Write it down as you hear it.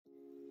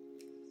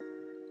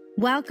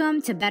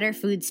Welcome to Better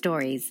Food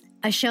Stories,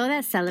 a show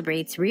that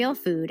celebrates real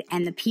food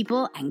and the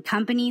people and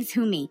companies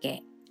who make it.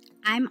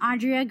 I'm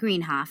Audria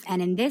Greenhoff,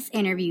 and in this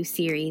interview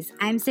series,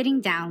 I'm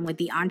sitting down with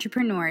the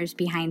entrepreneurs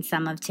behind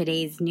some of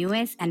today's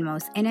newest and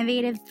most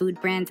innovative food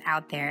brands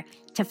out there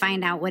to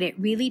find out what it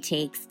really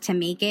takes to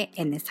make it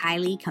in this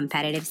highly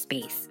competitive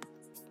space.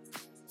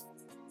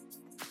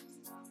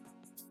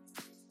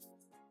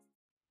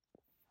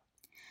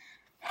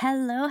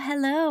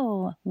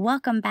 Hello.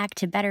 Welcome back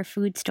to Better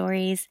Food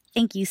Stories.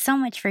 Thank you so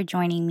much for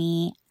joining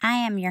me. I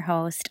am your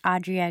host,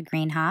 Audria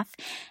Greenhoff,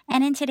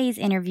 and in today's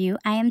interview,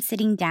 I am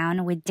sitting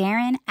down with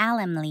Darren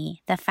Alamle,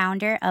 the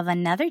founder of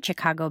another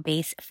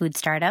Chicago-based food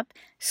startup,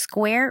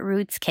 Square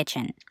Roots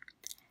Kitchen.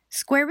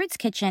 Square Roots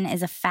Kitchen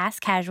is a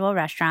fast casual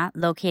restaurant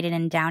located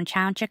in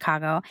downtown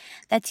Chicago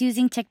that's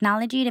using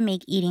technology to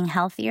make eating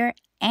healthier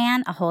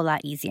and a whole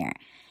lot easier.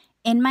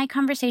 In my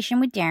conversation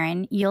with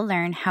Darren, you'll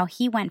learn how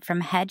he went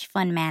from hedge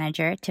fund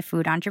manager to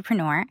food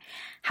entrepreneur,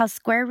 how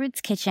Square Roots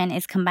Kitchen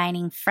is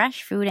combining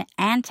fresh food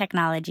and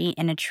technology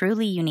in a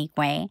truly unique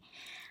way,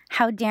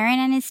 how Darren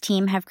and his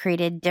team have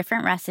created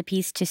different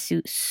recipes to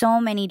suit so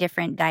many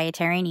different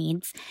dietary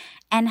needs,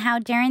 and how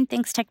Darren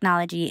thinks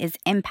technology is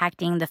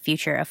impacting the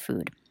future of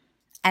food.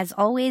 As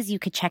always, you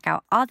could check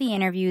out all the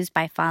interviews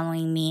by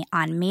following me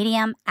on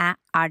Medium at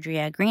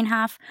Audria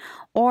Greenhoff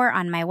or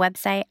on my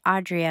website,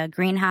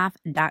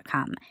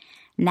 audriagreenhoff.com.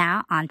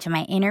 Now, on to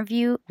my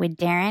interview with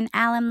Darren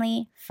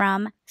Alamle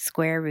from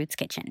Square Roots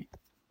Kitchen.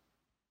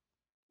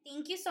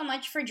 Thank you so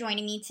much for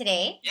joining me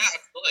today. Yeah,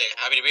 absolutely.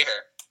 Happy to be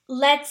here.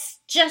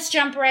 Let's just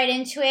jump right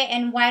into it.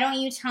 And why don't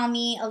you tell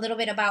me a little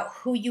bit about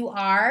who you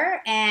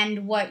are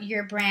and what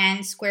your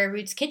brand Square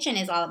Roots Kitchen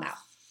is all about?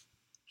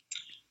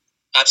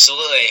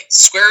 Absolutely.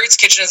 Square Roots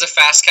Kitchen is a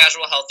fast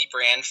casual healthy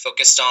brand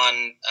focused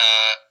on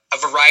a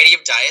variety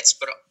of diets,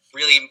 but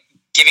really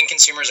giving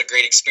consumers a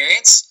great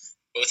experience,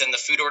 both in the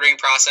food ordering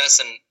process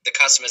and the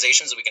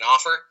customizations that we can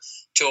offer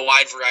to a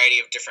wide variety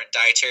of different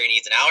dietary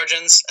needs and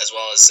allergens, as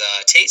well as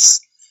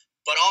tastes,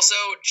 but also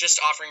just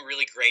offering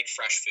really great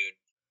fresh food.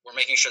 We're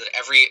making sure that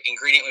every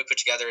ingredient we put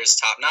together is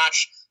top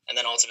notch, and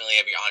then ultimately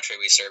every entree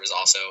we serve is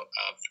also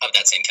of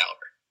that same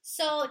caliber.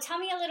 So tell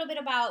me a little bit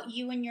about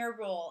you and your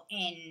role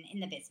in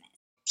the business.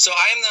 So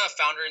I am the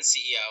founder and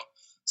CEO.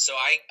 So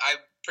I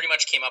pretty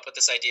much came up with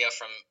this idea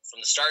from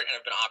the start and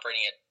have been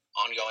operating it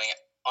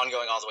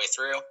ongoing all the way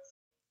through.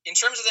 In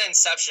terms of the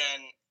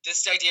inception,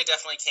 this idea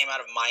definitely came out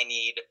of my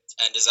need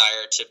and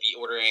desire to be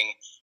ordering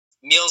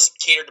meals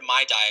catered to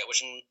my diet,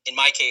 which in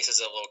my case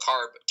is a low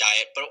carb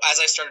diet. But as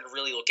I started to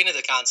really look into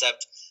the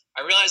concept,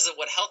 I realized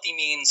that what healthy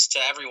means to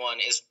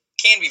everyone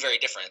can be very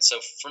different. So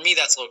for me,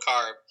 that's low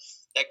carb.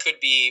 That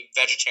could be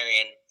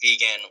vegetarian,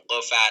 vegan,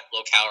 low fat, low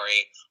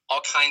calorie,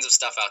 all kinds of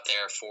stuff out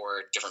there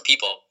for different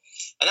people.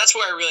 And that's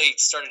where I really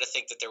started to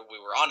think that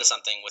we were onto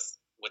something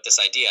with this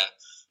idea.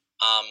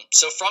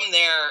 So from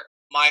there,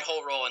 my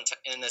whole role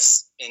in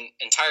this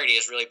entirety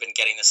has really been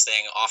getting this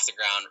thing off the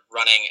ground,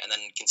 running, and then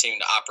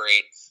continuing to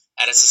operate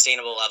at a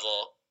sustainable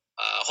level,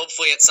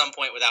 hopefully at some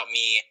point without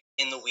me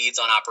in the weeds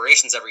on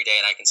operations every day,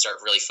 and I can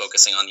start really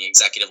focusing on the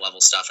executive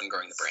level stuff and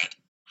growing the brand.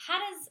 How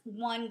does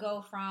one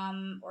go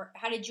from, or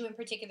how did you in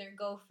particular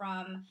go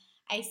from,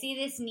 I see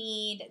this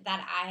need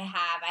that I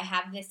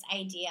have this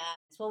idea.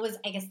 So what was,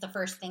 I guess, the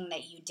first thing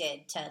that you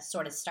did to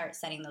sort of start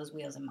setting those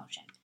wheels in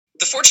motion?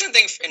 The fortunate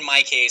thing in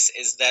my case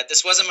is that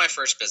this wasn't my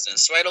first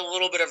business, so I had a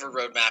little bit of a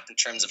roadmap in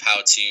terms of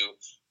how to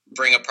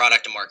bring a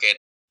product to market.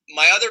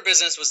 My other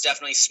business was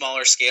definitely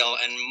smaller scale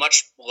and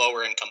much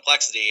lower in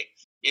complexity.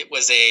 It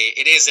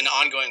is an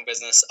ongoing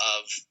business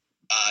of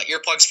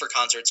earplugs for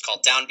concerts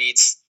called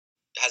Downbeats.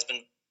 It has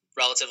been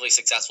relatively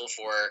successful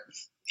for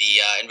the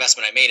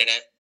investment I made in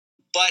it.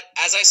 But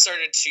as I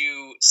started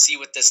to see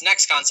what this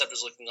next concept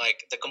was looking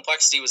like, the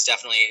complexity was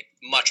definitely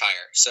much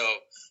higher. So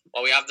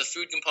while we have the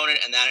food component,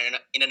 and that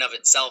in and of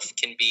itself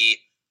can be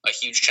a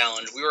huge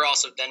challenge, we were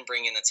also then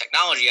bringing in the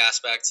technology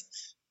aspect,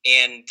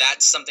 and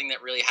that's something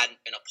that really hadn't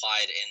been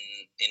applied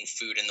in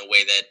food in the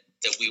way that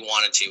we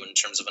wanted to in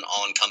terms of an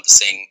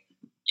all-encompassing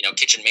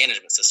kitchen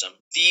management system.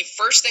 The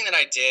first thing that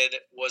I did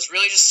was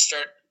really just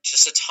start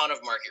a ton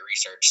of market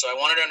research. So I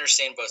wanted to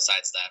understand both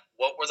sides of that.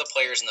 What were the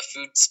players in the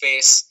food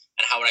space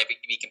and how would I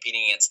be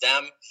competing against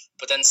them?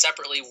 But then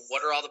separately,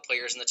 what are all the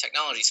players in the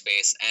technology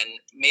space? And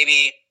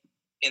maybe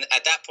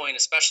at that point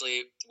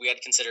especially, we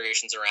had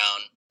considerations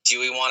around, do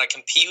we want to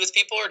compete with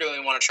people or do we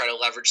want to try to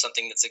leverage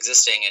something that's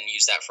existing and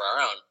use that for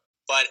our own?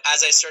 But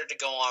as I started to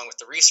go along with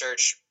the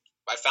research,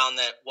 I found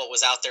that what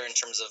was out there in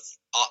terms of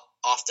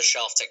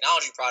off-the-shelf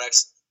technology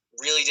products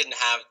really didn't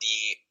have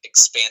the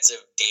expansive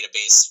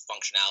database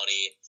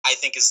functionality I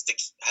think has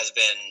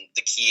been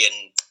the key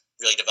in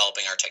really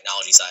developing our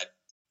technology side.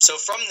 So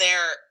from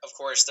there, of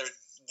course,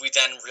 we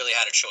then really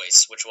had a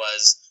choice, which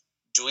was,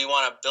 do we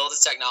want to build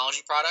a technology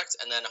product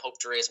and then hope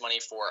to raise money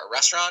for a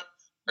restaurant,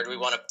 or do we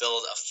want to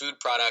build a food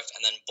product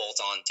and then bolt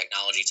on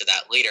technology to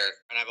that later?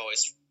 And I've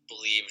always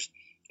believed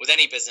with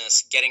any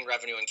business, getting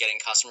revenue and getting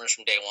customers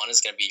from day one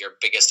is going to be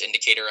your biggest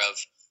indicator of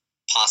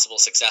possible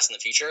success in the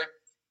future.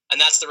 And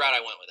that's the route I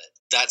went with it.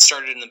 that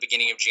started in the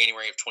beginning of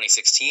January of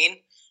 2016,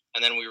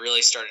 and then we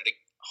really started to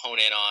hone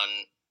in on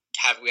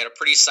we had a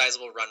pretty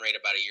sizable run rate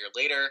about a year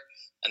later,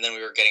 and then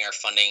we were getting our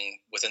funding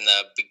within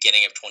the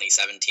beginning of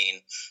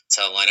 2017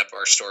 to line up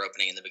our store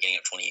opening in the beginning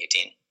of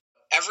 2018.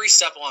 Every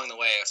step along the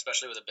way,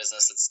 especially with a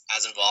business that's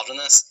as involved in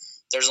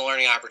this, there's a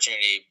learning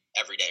opportunity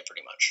every day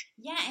pretty much.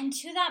 Yeah, and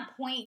to that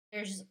point,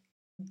 there's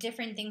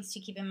different things to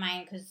keep in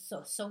mind, because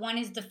so one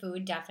is the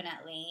food,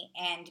 definitely,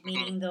 and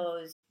meeting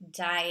those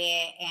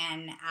diet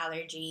and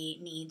allergy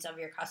needs of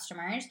your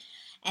customers,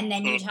 and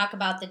then you talk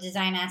about the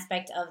design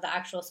aspect of the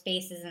actual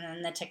spaces and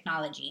then the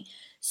technology.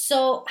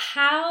 So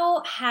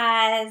how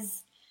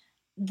has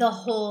the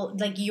whole,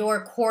 like,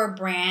 your core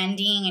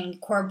branding and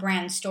core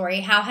brand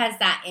story, how has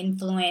that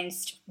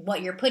influenced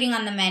what you're putting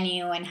on the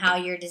menu and how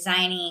you're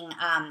designing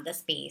the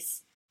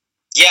space?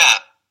 Yeah,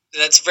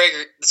 that's a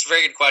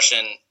very good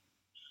question.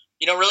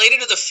 Related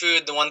to the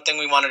food, the one thing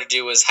we wanted to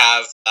do was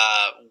have,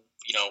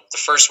 the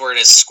first word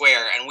is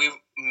square, and we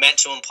meant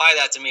to imply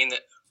that to mean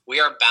that we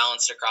are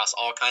balanced across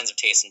all kinds of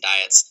tastes and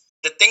diets.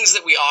 The things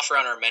that we offer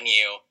on our menu,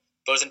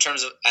 both in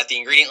terms of at the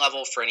ingredient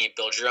level for any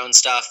build your own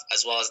stuff,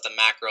 as well as the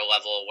macro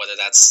level, whether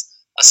that's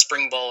a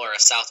spring bowl or a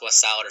Southwest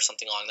salad or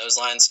something along those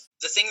lines.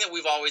 The thing that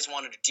we've always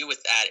wanted to do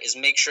with that is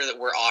make sure that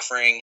we're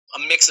offering a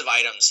mix of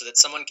items so that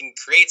someone can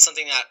create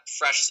something that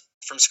fresh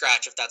from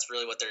scratch if that's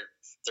really what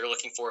they're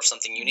looking for,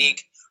 something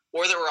unique,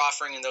 or that we're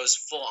offering in those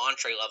full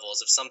entree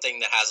levels of something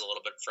that has a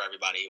little bit for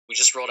everybody. We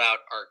just rolled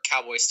out our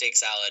cowboy steak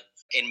salad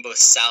in both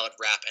salad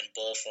wrap and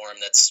bowl form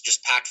that's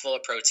just packed full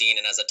of protein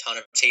and has a ton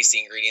of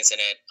tasty ingredients in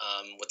it,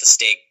 with the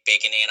steak,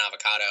 bacon, and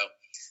avocado.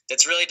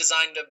 That's really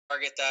designed to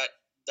target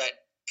that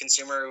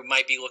consumer who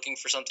might be looking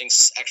for something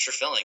extra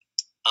filling.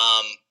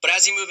 But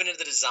as you move into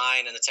the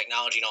design and the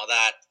technology and all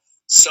that,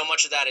 so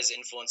much of that is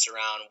influenced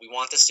around, we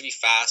want this to be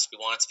fast,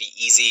 we want it to be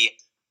easy.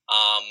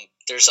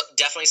 There's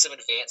definitely some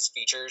advanced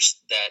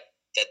features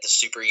that the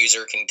super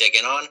user can dig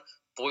in on,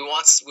 but we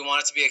want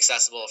it to be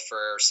accessible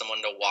for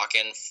someone to walk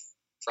in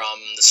from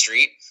the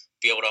street,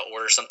 be able to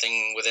order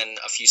something within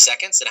a few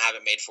seconds and have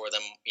it made for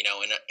them, in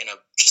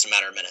just a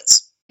matter of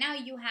minutes. Now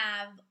you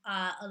have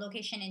a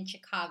location in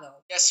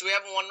Chicago. Yes, we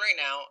have one right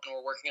now, and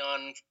we're working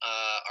on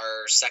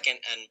our second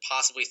and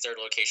possibly third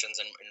locations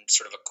in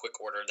sort of a quick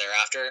order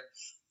thereafter.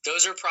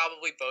 Those are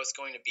probably both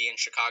going to be in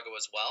Chicago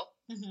as well.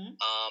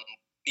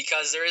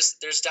 Because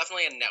there's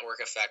definitely a network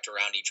effect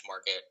around each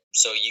market.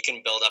 So you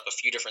can build up a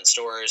few different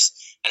stores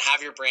and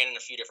have your brand in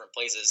a few different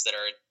places that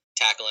are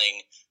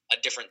tackling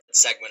a different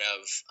segment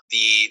of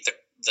the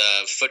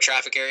foot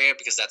traffic area,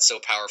 because that's so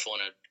powerful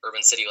in an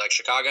urban city like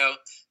Chicago,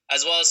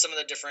 as well as some of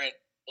the different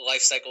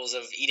life cycles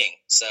of eating.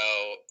 So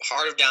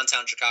heart of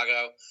downtown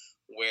Chicago,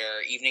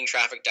 where evening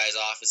traffic dies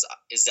off,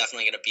 is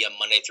definitely going to be a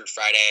Monday through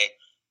Friday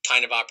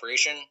kind of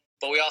operation.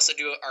 But we also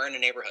are in a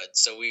neighborhood.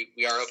 So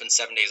we are open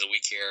 7 days a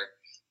week here.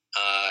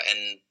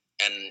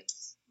 And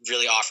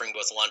really offering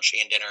both lunch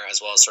and dinner,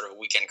 as well as sort of a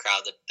weekend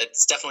crowd.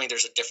 That's definitely,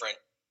 there's a different,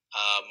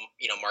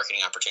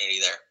 marketing opportunity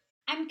there.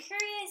 I'm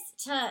curious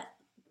to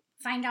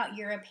find out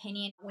your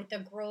opinion with the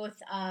growth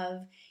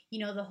of,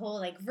 the whole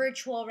like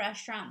virtual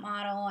restaurant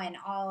model and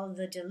all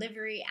the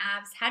delivery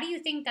apps. How do you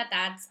think that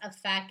that's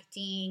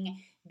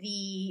affecting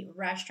the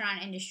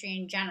restaurant industry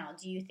in general?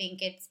 Do you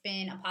think it's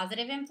been a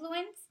positive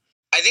influence?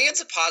 I think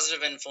it's a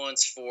positive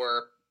influence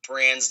for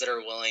brands that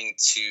are willing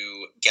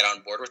to get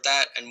on board with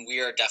that, and we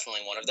are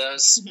definitely one of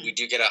those. We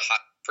do get a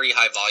pretty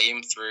high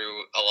volume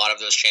through a lot of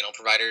those channel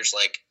providers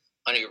like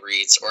an Uber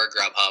Eats or a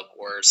Grubhub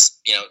or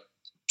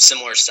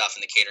similar stuff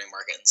in the catering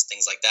market and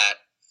things like that.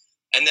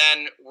 And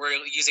then we're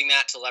using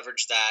that to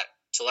leverage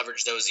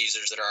those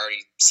users that are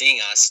already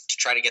seeing us to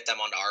try to get them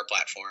onto our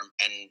platform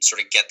and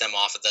sort of get them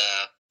off of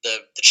the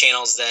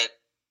channels that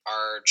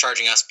are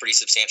charging us pretty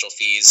substantial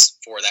fees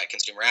for that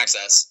consumer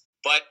access.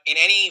 But in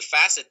any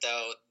facet,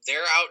 though,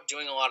 they're out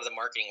doing a lot of the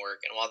marketing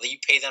work, and while you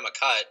pay them a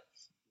cut,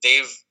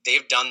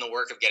 they've done the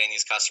work of getting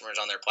these customers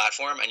on their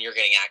platform, and we're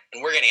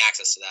getting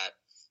access to that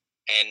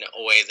in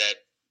a way that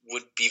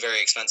would be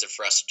very expensive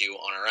for us to do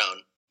on our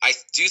own. I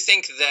do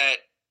think that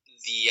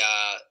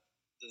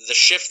the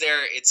shift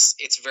there, it's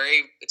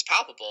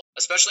palpable,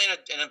 especially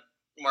in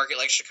a market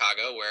like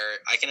Chicago, where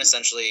I can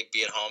essentially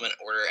be at home and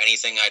order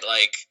anything I'd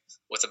like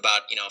with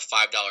about a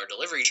 $5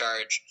 delivery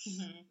charge.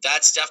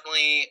 That's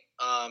definitely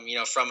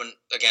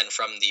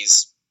from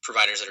these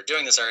providers that are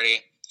doing this already.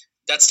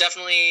 That's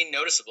definitely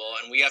noticeable,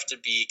 and we have to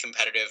be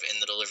competitive in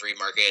the delivery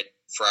market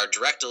for our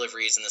direct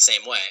deliveries in the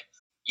same way.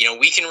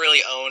 We can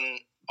really own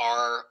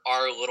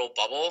our little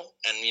bubble,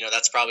 and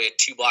that's probably a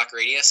 2-block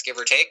radius, give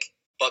or take.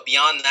 But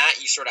beyond that,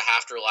 you sort of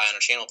have to rely on a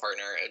channel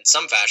partner in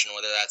some fashion,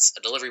 whether that's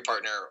a delivery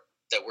partner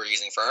that we're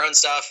using for our own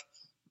stuff,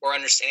 or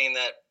understanding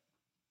that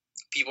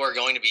people are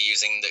going to be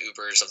using the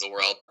Ubers of the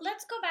world.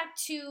 Let's go back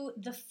to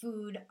the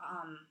food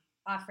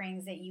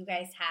offerings that you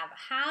guys have.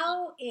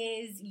 How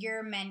is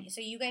your menu?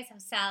 So you guys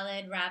have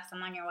salad wraps.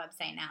 I'm on your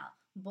website now.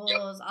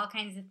 Bowls, all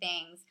kinds of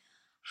things.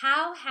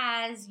 How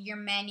has your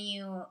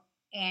menu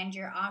and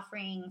your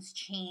offerings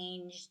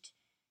changed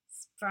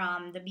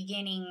from the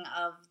beginning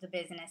of the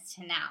business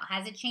to now?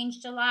 Has it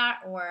changed a lot,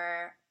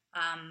 or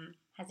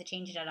has it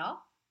changed at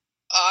all?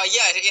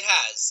 Yeah, it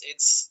has.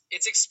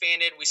 It's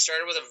expanded. We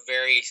started with a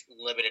very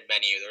limited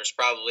menu. There was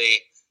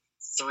probably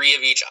three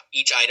of each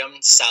item: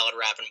 salad,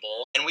 wrap, and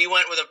bowl. And we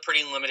went with a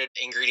pretty limited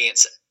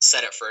ingredients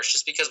set at first,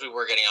 just because we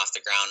were getting off the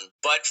ground.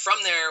 But from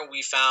there,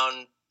 we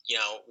found,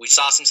 we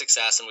saw some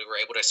success, and we were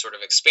able to sort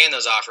of expand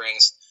those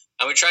offerings.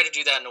 And we tried to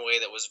do that in a way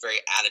that was very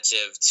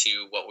additive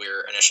to what we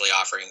were initially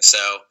offering. So,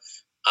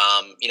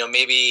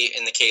 maybe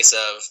in the case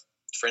of,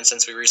 for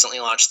instance, we recently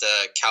launched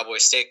the cowboy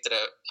steak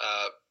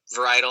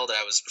varietal that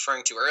I was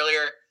referring to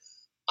earlier.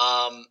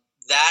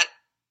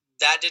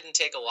 That didn't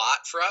take a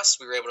lot for us.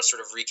 We were able to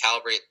sort of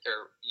recalibrate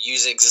or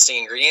use existing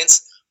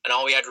ingredients, and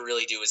all we had to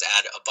really do was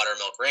add a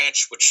buttermilk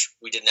ranch, which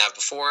we didn't have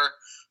before.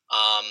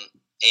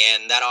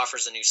 And that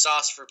offers a new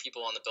sauce for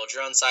people on the build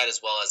your own side,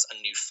 as well as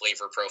a new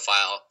flavor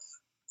profile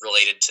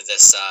related to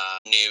this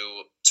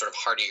new sort of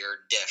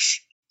heartier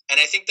dish. And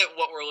I think that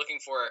what we're looking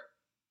for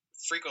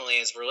frequently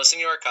is we're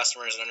listening to our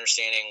customers and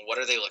understanding what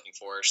are they looking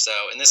for. So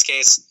in this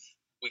case,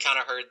 we kind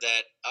of heard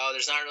that,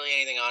 there's not really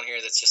anything on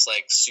here that's just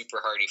like super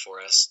hearty for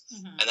us.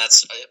 Mm-hmm. And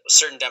that's a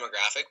certain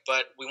demographic,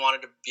 but we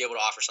wanted to be able to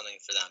offer something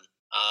for them.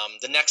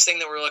 The next thing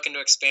that we're looking to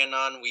expand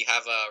on, we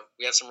have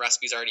some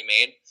recipes already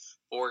made,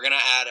 but we're going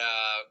to add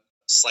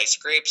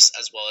sliced grapes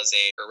as well as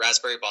a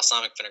raspberry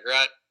balsamic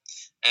vinaigrette,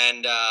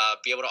 and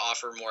be able to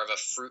offer more of a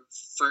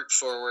fruit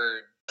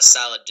forward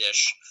salad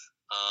dish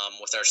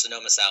with our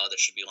Sonoma salad that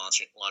should be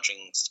launching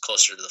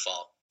closer to the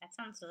fall. That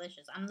sounds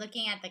delicious. I'm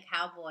looking at the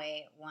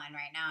cowboy one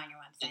right now on your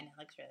website, and it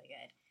looks really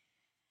good.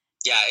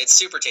 Yeah, it's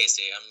super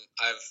tasty.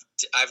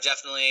 I've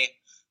definitely,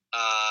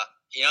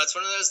 it's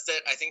one of those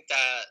that I think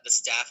that the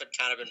staff had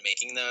kind of been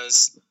making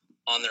those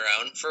on their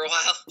own for a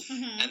while,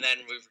 mm-hmm. and then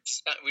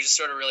we just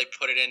sort of really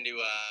put it into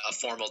a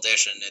formal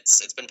dish, and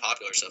it's been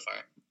popular so far.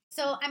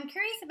 So I'm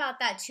curious about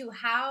that too.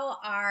 How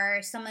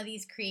are some of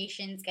these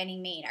creations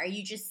getting made? Are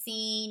you just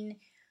seeing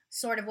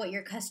sort of what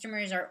your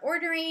customers are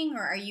ordering,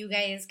 or are you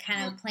guys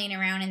kind of playing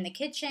around in the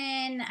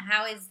kitchen?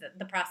 How is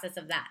the process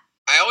of that?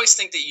 I always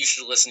think that you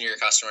should listen to your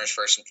customers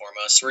first and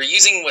foremost. We're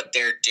using what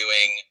they're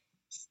doing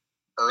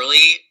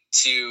early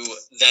to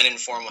then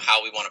inform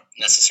how we want to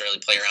necessarily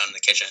play around in the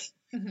kitchen.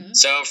 Mm-hmm.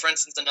 So, for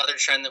instance, another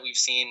trend that we've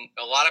seen,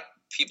 a lot of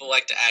people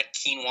like to add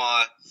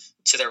quinoa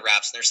to their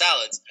wraps and their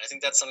salads. I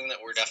think that's something that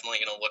we're definitely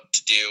going to look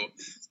to do,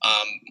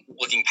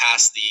 looking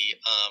past the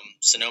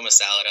Sonoma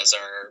salad as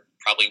our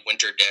probably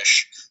winter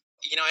dish.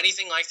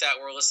 Anything like that,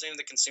 we're listening to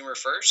the consumer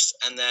first,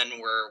 and then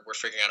we're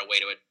figuring out a way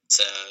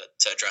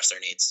to address their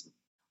needs.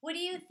 What do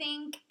you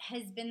think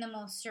has been the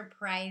most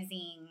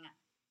surprising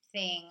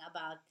thing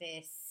about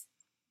this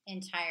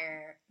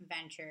entire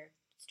venture,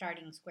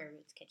 starting Square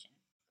Roots Kitchen?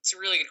 It's a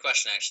really good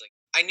question, actually.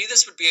 I knew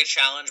this would be a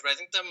challenge, but I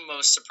think the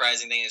most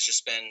surprising thing has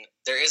just been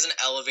there is an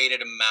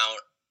elevated amount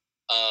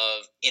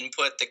of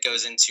input that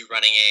goes into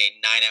running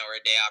a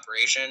 9-hour-a-day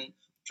operation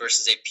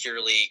versus a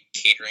purely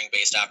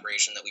catering-based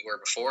operation that we were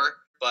before.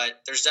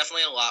 But there's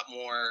definitely a lot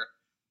more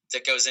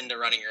that goes into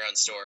running your own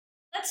store.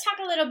 Let's talk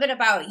a little bit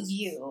about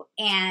you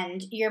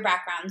and your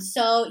background.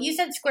 So you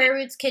said Square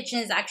Roots Kitchen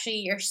is actually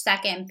your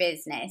second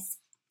business.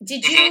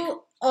 Did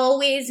you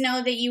always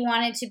know that you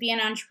wanted to be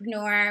an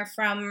entrepreneur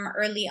from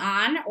early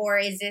on, or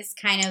is this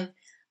kind of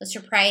a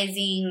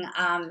surprising,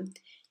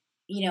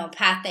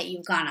 path that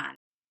you've gone on?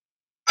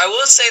 I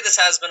will say this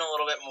has been a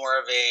little bit more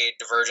of a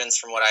divergence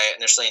from what I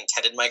initially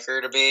intended my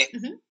career to be.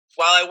 Mm-hmm.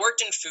 While I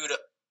worked in food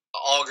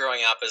all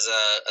growing up as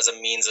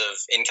a means of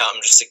income,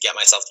 just to get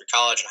myself through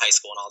college and high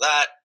school and all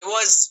that, it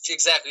was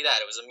exactly that.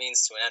 It was a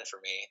means to an end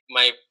for me.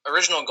 My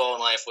original goal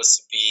in life was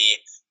to be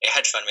a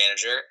hedge fund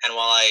manager, and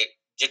while I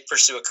did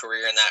pursue a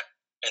career in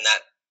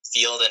that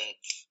field and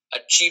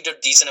achieved a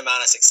decent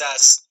amount of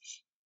success,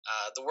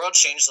 the world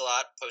changed a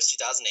lot post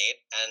 2008,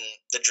 and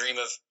the dream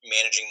of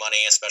managing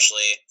money,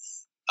 especially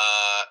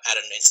at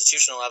an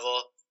institutional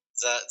level,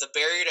 the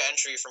barrier to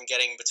entry from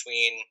getting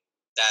between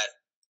that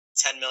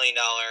 $10 million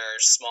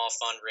small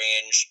fund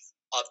range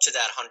up to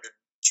that $100,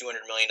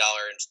 $200 million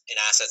in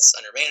assets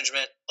under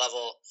management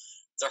level,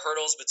 the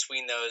hurdles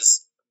between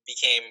those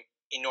became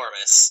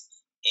enormous,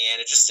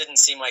 and it just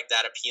didn't seem like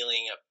that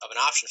appealing of an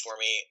option for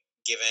me,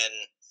 given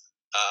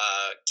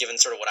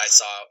sort of what I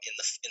saw in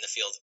the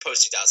field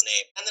post 2008.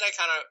 And then I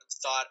kind of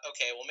thought,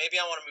 okay, well, maybe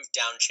I want to move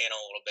down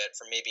channel a little bit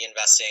from maybe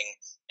investing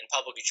in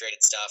publicly traded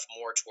stuff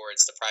more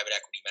towards the private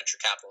equity venture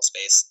capital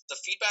space. The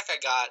feedback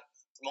I got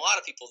from a lot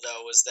of people,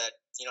 though, was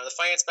that, the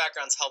finance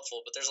background's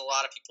helpful, but there's a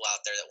lot of people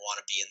out there that want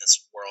to be in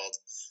this world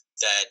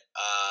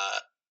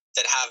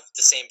that have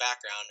the same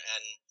background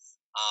and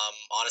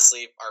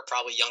honestly are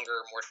probably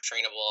younger, more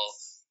trainable,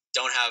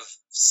 don't have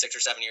 6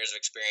 or 7 years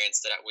of experience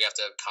that we have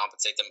to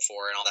compensate them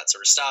for and all that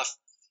sort of stuff.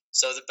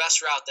 So the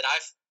best route that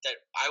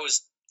I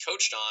was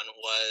coached on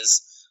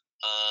was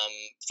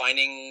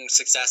finding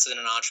success in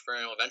an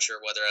entrepreneurial venture,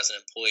 whether as an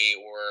employee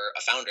or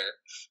a founder,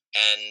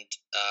 and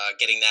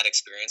getting that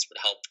experience would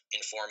help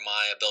inform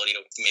my ability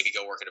to maybe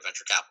go work at a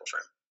venture capital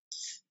firm.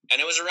 And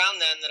it was around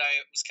then that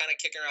I was kind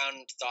of kicking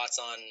around thoughts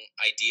on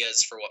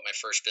ideas for what my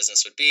first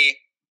business would be.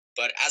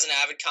 But as an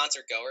avid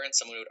concert goer and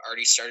someone who had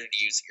already started to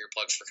use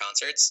earplugs for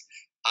concerts,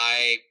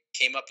 I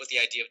came up with the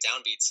idea of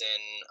Downbeats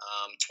in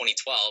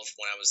 2012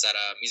 when I was at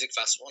a music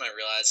festival, and I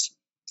realized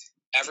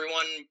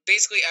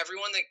basically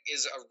everyone that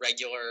is a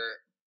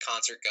regular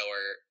concert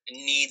goer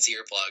needs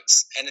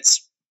earplugs, and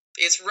it's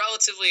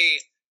relatively,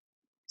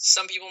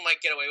 some people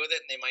might get away with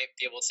it and they might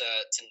be able to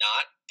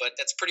not, but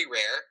that's pretty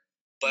rare.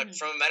 But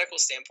from a medical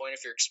standpoint,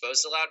 if you're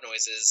exposed to loud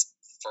noises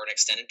for an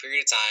extended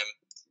period of time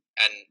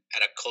and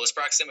at a close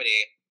proximity,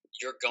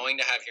 you're going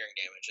to have hearing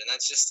damage. And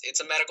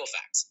it's a medical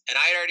fact. And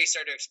I had already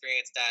started to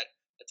experience that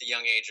at the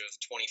young age of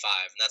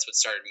 25. And that's what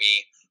started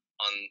me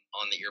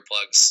on the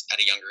earplugs at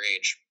a younger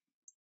age.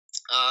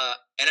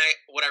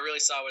 What I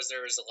really saw was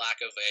there was a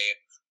lack of a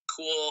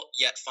cool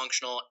yet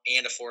functional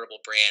and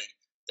affordable brand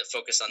that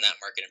focused on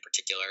that market in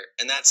particular.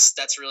 And that's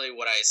really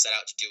what I set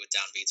out to do with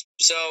Downbeats.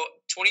 So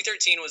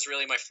 2013 was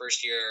really my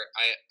first year.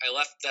 I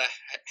left the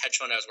hedge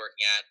fund I was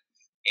working at,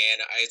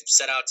 and I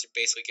set out to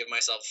basically give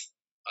myself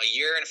a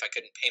year, and if I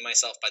couldn't pay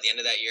myself by the end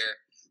of that year,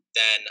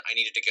 then I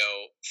needed to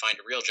go find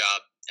a real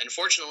job. And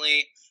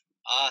fortunately,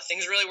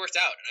 things really worked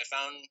out, and I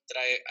found that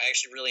I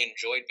actually really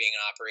enjoyed being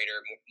an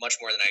operator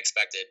much more than I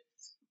expected.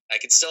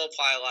 I could still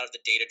apply a lot of the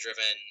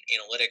data-driven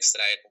analytics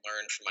that I had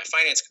learned from my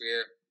finance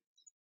career,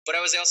 but I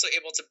was also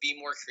able to be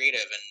more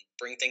creative and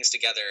bring things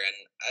together. And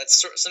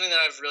that's something that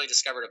I've really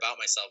discovered about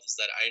myself, is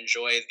that I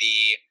enjoy the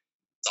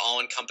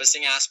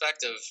all-encompassing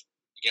aspect of,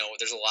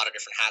 there's a lot of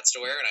different hats to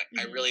wear, and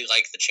I really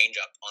like the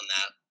change-up on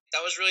that.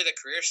 That was really the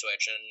career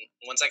switch. And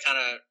once I kind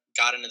of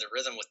got into the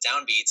rhythm with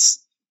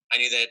Downbeats, I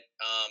knew that,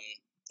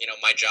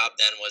 my job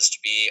then was to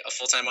be a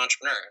full-time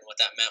entrepreneur. And what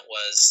that meant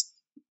was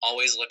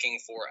always looking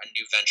for a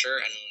new venture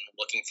and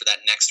looking for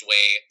that next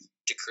way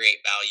to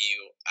create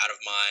value out of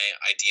my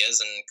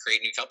ideas and create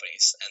new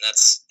companies. And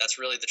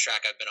that's really the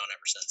track I've been on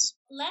ever since.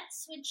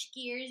 Let's switch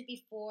gears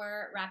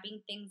before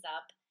wrapping things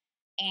up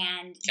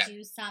and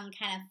do some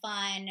kind of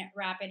fun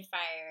rapid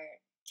fire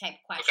type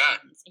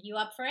questions. Okay. Are you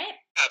up for it?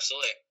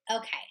 Absolutely.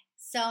 Okay.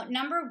 So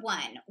number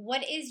 1,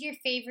 what is your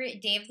favorite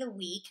day of the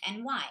week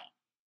and why?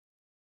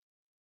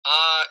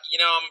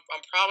 I'm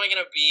probably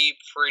going to be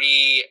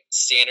pretty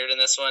standard in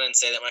this one and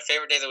say that my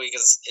favorite day of the week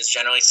is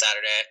generally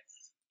Saturday.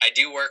 I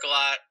do work a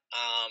lot.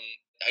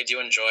 I do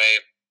enjoy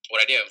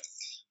what I do.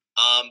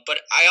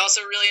 But I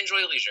also really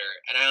enjoy leisure,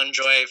 and I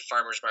enjoy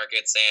farmers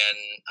markets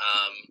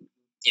and,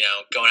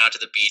 going out to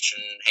the beach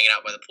and hanging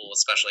out by the pool,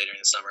 especially during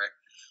the summer.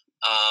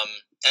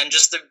 And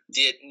just the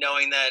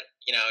knowing that,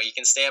 you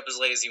can stay up as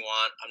late as you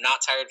want. I'm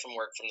not tired from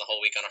work from the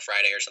whole week on a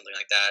Friday or something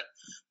like that.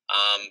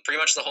 Pretty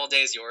much the whole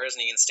day is yours,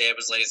 and you can stay up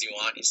as late as you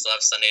want. You still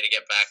have Sunday to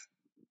get back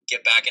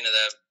into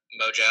the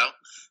mojo.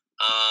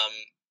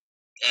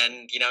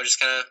 And, just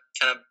kind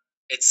of,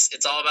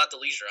 it's all about the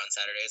leisure on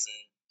Saturdays,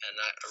 and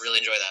I really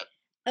enjoy that.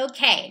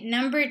 Okay,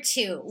 number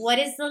 2, what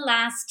is the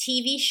last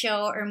TV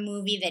show or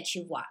movie that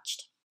you've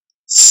watched?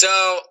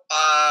 So,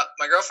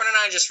 my girlfriend and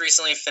I just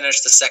recently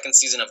finished the second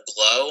season of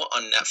Glow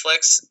on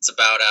Netflix. It's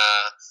about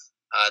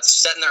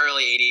it's set in the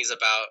early 80s,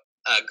 about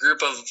a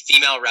group of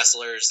female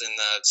wrestlers in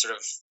the sort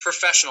of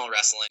professional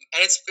wrestling,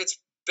 and it's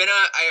been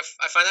I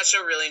find that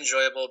show really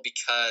enjoyable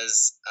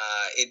because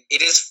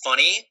it is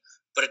funny,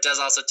 but it does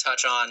also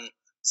touch on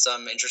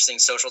some interesting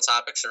social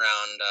topics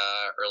around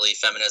early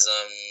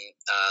feminism.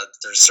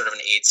 There's sort of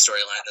an AIDS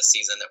storyline this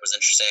season that was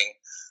interesting.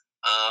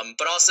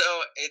 But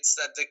also, it's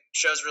that the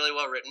show's really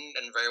well written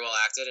and very well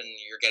acted, and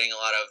you're getting a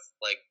lot of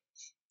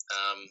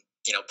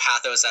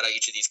pathos out of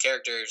each of these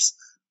characters,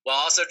 while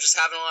also just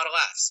having a lot of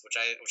laughs, which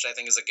I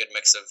think is a good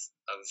mix of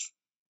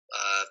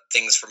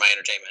things for my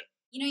entertainment.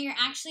 You're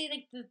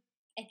actually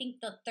I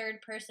think the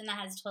third person that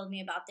has told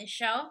me about this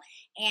show,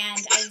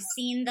 and I've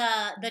seen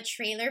the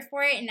trailer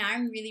for it, and now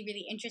I'm really,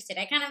 really interested.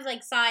 I kind of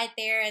saw it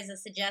there as a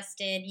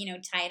suggested,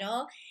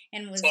 title,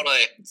 and was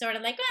sort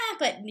of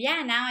but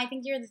yeah, now I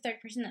think you're the third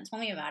person that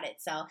told me about it,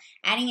 so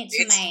adding it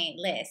to my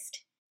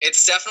list.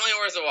 It's definitely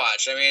worth a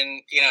watch. I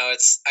mean, I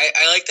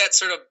like that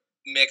sort of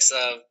mix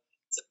of,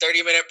 it's a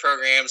 30-minute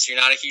program, so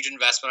you're not a huge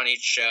investment on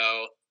each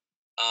show.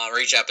 Or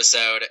each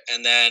episode,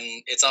 and then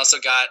it's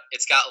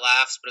got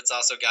laughs, but it's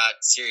also got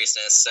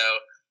seriousness. So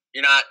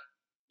you're not,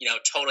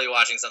 totally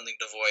watching something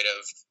devoid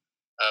of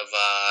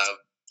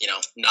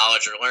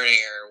knowledge or learning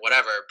or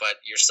whatever,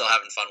 but you're still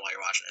having fun while you're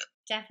watching it.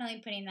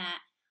 Definitely putting that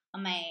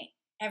on my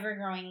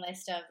ever-growing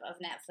list of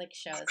Netflix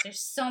shows.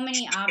 There's so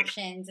many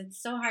options. It's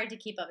so hard to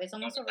keep up. It's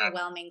almost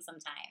overwhelming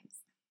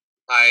sometimes.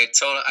 I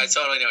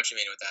totally know what you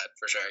mean with that,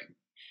 for sure.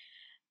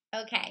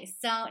 Okay,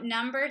 so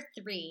number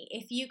 3,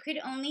 if you could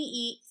only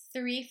eat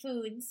 3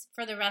 foods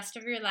for the rest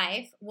of your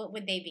life, what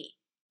would they be?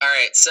 All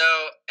right,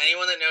 so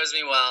anyone that knows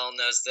me well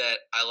knows that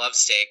I love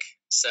steak.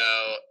 So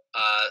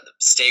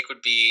steak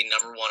would be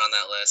number 1 on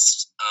that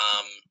list.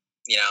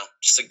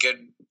 Just a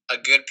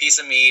good piece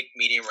of meat,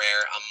 medium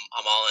rare.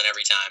 I'm all in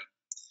every time.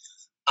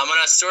 I'm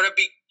gonna sort of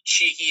be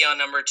cheeky on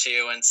number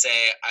 2 and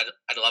say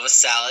I'd love a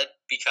salad,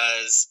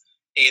 because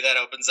that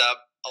opens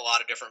up a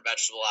lot of different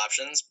vegetable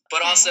options.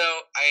 But also,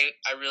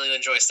 I really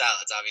enjoy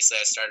salads. Obviously,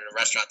 I started a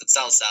restaurant that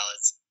sells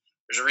salads.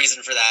 There's a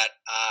reason for that.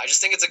 I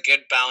just think it's a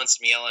good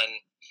balanced meal, and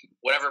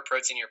whatever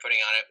protein you're putting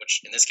on it,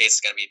 which in this case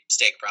is going to be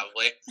steak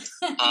probably,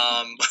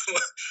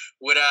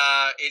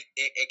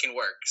 it can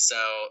work.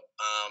 So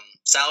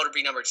salad would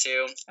be number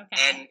 2.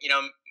 Okay. And,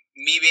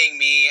 me being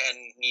me and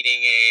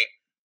needing a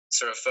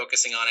sort of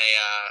focusing on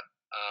a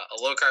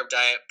low carb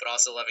diet, but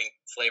also loving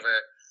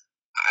flavor,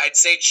 I'd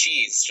say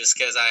cheese, just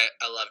because I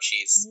love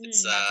cheese.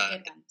 It's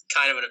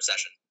kind of an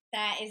obsession.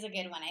 That is a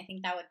good one. I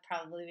think that would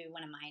probably be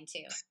one of mine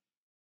too.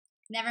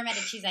 Never met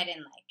a cheese I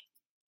didn't like.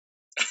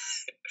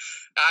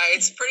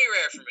 It's pretty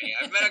rare for me.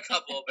 I've met a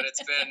couple, but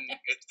it's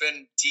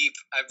been deep.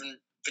 I've been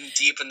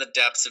deep in the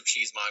depths of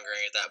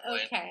cheesemongering at that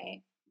point.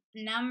 Okay.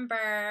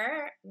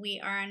 We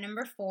are on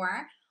number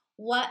 4.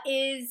 What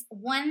is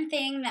one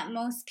thing that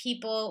most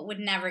people would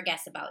never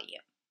guess about you?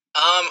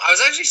 I was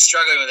actually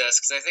struggling with this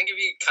because I think if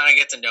you kind of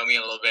get to know me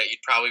a little bit,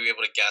 you'd probably be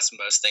able to guess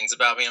most things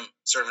about me. I'm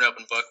sort of an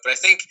open book, but I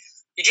think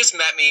you just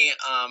met me.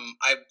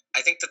 I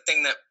think the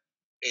thing that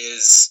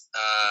is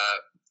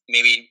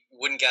maybe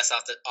wouldn't guess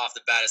off the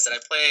bat is that I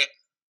play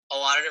a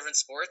lot of different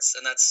sports,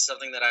 and that's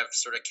something that I've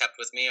sort of kept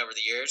with me over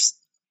the years.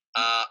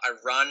 I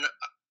run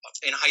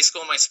in high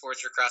school. My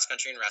sports were cross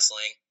country and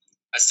wrestling.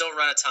 I still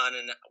run a ton,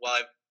 and while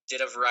I did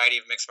a variety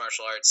of mixed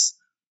martial arts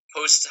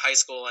post high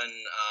school and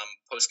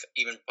post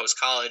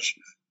college,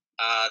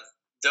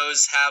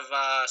 those have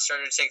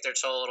started to take their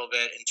toll a little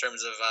bit in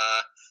terms of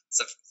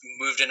so I've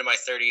moved into my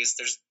 30s.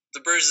 The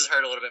bruises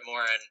hurt a little bit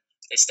more, and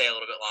they stay a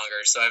little bit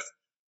longer. So I've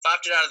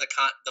opted out of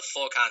the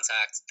full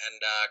contact,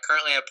 and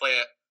currently I play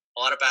a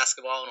lot of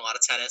basketball and a lot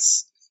of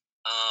tennis,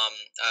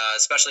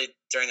 especially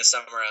during the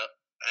summer.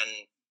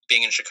 And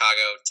being in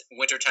Chicago,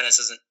 winter tennis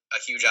isn't a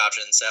huge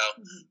option, so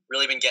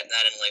really been getting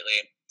that in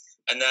lately.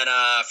 And then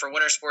for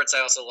winter sports, I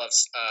also love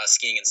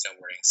skiing and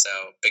snowboarding, so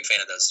big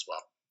fan of those as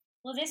well.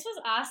 Well, this was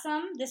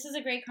awesome. This was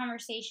a great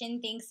conversation.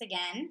 Thanks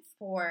again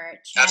for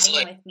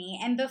chatting with me.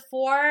 And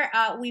before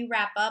we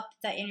wrap up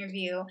the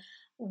interview,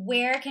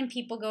 where can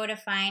people go to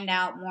find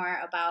out more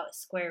about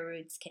Square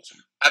Roots Kitchen?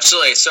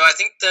 Absolutely. So I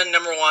think the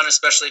number one,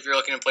 especially if you're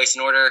looking to place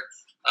an order,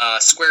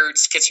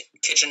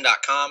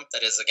 squarerootskitchen.com.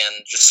 That is, again,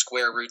 just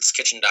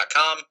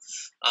squarerootskitchen.com.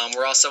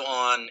 We're also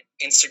on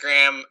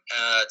Instagram,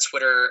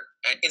 Twitter.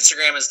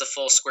 Instagram is the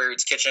full Square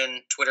Roots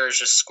Kitchen. Twitter is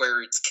just Square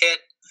Roots Kit.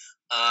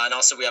 And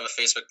also we have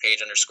a Facebook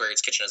page under Square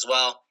Roots Kitchen as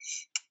well.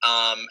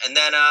 And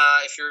then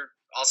if you're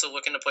also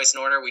looking to place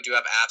an order, we do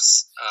have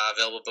apps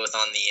available both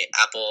on the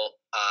Apple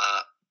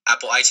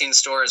iTunes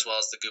store as well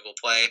as the Google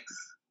Play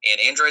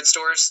and Android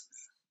stores.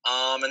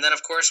 And then,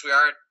 of course, we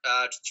are,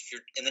 if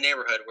you're in the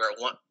neighborhood,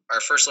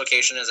 our first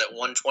location is at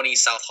 120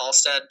 South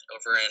Halsted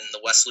over in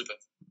the West Loop of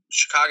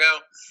Chicago,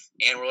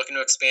 and we're looking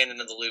to expand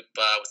into the Loop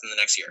within the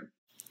next year.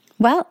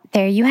 Well,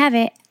 there you have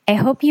it. I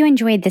hope you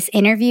enjoyed this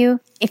interview.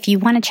 If you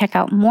want to check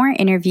out more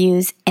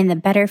interviews in the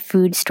Better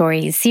Food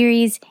Stories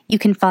series, you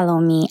can follow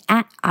me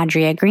at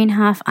Audria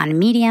Greenhoff on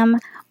Medium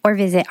or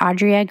visit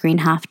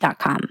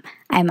audriagreenhoff.com.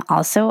 I'm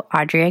also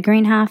Audria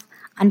Greenhoff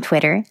on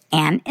Twitter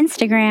and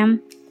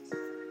Instagram.